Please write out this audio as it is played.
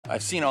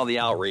I've seen all the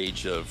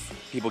outrage of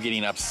people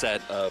getting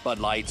upset of Bud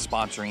Light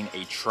sponsoring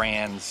a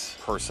trans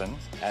person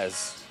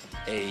as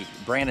a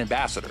brand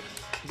ambassador.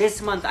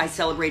 This month I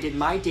celebrated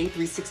my day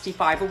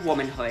 365 of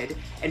womanhood,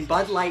 and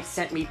Bud Light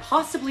sent me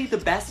possibly the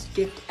best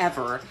gift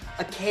ever,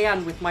 a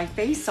can with my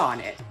face on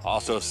it.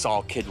 Also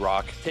saw Kid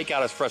Rock take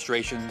out his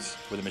frustrations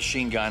with a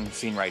machine gun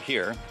seen right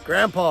here.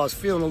 Grandpa's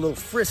feeling a little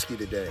frisky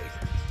today.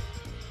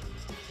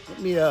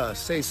 Let me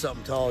say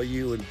something to all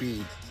you and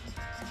be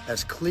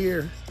as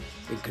clear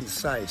and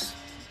concise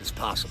as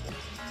possible.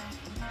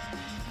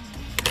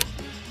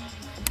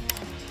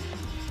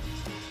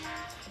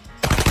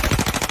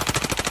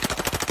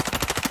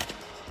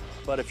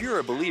 But if you're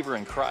a believer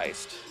in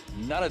Christ,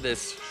 none of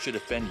this should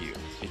offend you.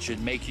 It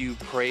should make you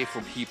pray for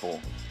people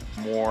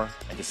more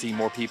and to see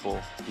more people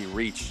be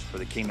reached for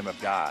the kingdom of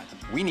God.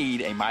 We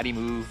need a mighty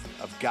move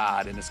of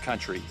God in this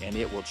country, and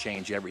it will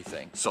change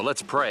everything. So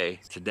let's pray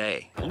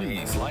today.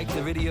 Please like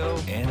the video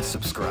and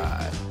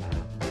subscribe.